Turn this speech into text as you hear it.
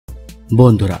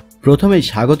বন্ধুরা প্রথমেই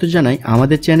স্বাগত জানাই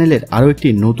আমাদের চ্যানেলের আরো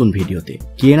একটি নতুন ভিডিওতে।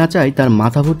 কে না চায় তার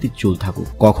মাথা ভর্তি চুল থাকুক,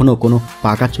 কখনো কোনো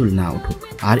পাকা চুল না উঠুক।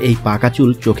 আর এই পাকা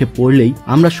চুল চোখে পড়লেই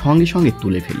আমরা সঙ্গে সঙ্গে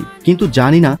তুলে ফেলি, কিন্তু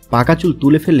জানি না পাকা চুল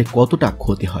তুলে ফেললে কতটা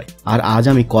ক্ষতি হয়। আর আজ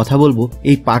আমি কথা বলবো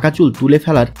এই পাকা চুল তুলে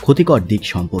ফেলার ক্ষতিকর দিক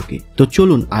সম্পর্কে। তো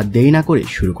চলুন আর দেরি না করে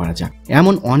শুরু করা যাক।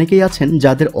 এমন অনেকেই আছেন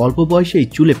যাদের অল্প বয়সেই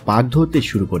চুলে পাক ধরতে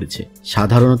শুরু করেছে।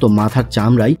 সাধারণত মাথার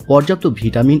চামড়ায় পর্যাপ্ত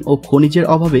ভিটামিন ও খনিজের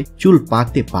অভাবে চুল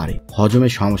পাকতে পারে। হজমের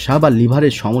সমস্যা বা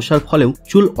লিভারের সমস্যার ফলেও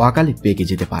চুল অকালে পেকে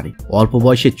যেতে পারে। অল্প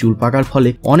বয়সে চুল পাকার ফলে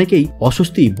অনেকেই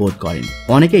অস্বস্তি বোধ করেন।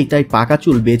 অনেকেই তাই পাকা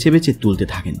চুল বেছে বেছে তুলতে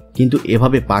থাকেন। কিন্তু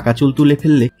এভাবে পাকা চুল তুলে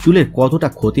ফেললে চুলের কতটা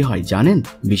ক্ষতি হয় জানেন?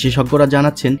 বিশেষজ্ঞরা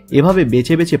জানাচ্ছেন এভাবে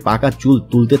বেছে বেছে পাকা চুল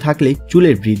তুলতে থাকলে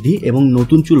চুলের বৃদ্ধি এবং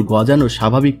নতুন চুল গজানোর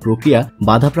স্বাভাবিক প্রক্রিয়া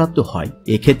বাধাপ্রাপ্ত হয়।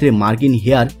 এক্ষেত্রে মার্কিন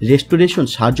হেয়ার রেস্টোরেশন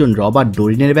সার্জন রবার্ট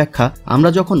ডোরিনের ব্যাখ্যা, আমরা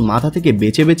যখন মাথা থেকে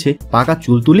বেছে বেছে পাকা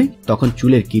চুল তুলি তখন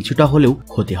চুলের কিছুটা হলেও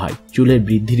ক্ষতি হয়। চুলের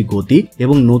বৃদ্ধির গতি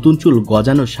এবং নতুন চুল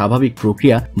গজানোর স্বাভাবিক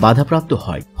প্রক্রিয়া বাধাপ্রাপ্ত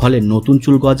হয়। ফলে নতুন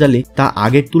চুল গজালে তা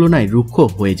আগের তুলনায় রুক্ষ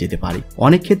হয়ে যেতে পারে।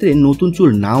 অনেক ক্ষেত্রে নতুন চুল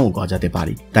নাও গজাতে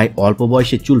পারে। তাই অল্প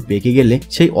বয়সে চুল পেকে গেলে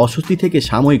সেই অস্বস্তি থেকে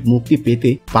সাময়িক মুক্তি পেতে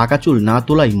পাকা চুল না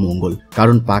তোলাই মঙ্গল।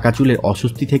 কারণ পাকা চুলের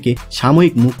অস্বস্তি থেকে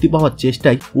সাময়িক মুক্তি পাওয়ার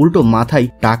চেষ্টায় উল্টো মাথায়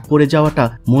টাক পড়ে যাওয়াটা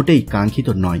মোটেই কাঙ্ক্ষিত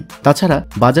নয়। তাছাড়া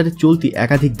বাজারে চলতি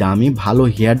একাধিক দামি ভালো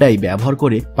হেয়ার ডাই ব্যবহার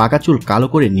করে পাকা চুল কালো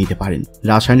করে নিতে পারেন।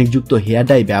 রাসায়নিকযুক্ত হেয়ার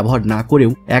ডাই ব্যবহার না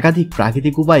করেও একাধিক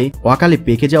প্রাকৃতিক উপায়ে অকালে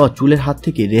পেকে যাওয়া চুলের হাত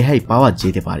থেকে রেহাই পাওয়া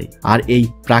যেতে পারে। আর এই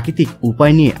প্রাকৃতিক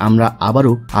উপায় নিয়ে আমরা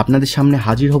আবারও আপনাদের সামনে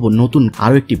হাজির হব নতুন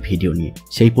আরো একটি ভিডিও নিয়ে।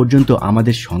 সেই পর্যন্ত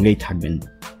আমাদের সঙ্গেই থাকবেন।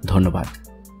 ধন্যবাদ।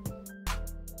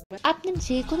 আপনার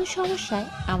যে কোনো সমস্যায়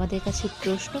আমাদের কাছে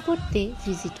প্রশ্ন করতে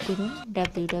ভিজিট করুন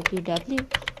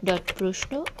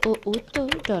www.প্রশ্ন ও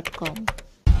উত্তর.com।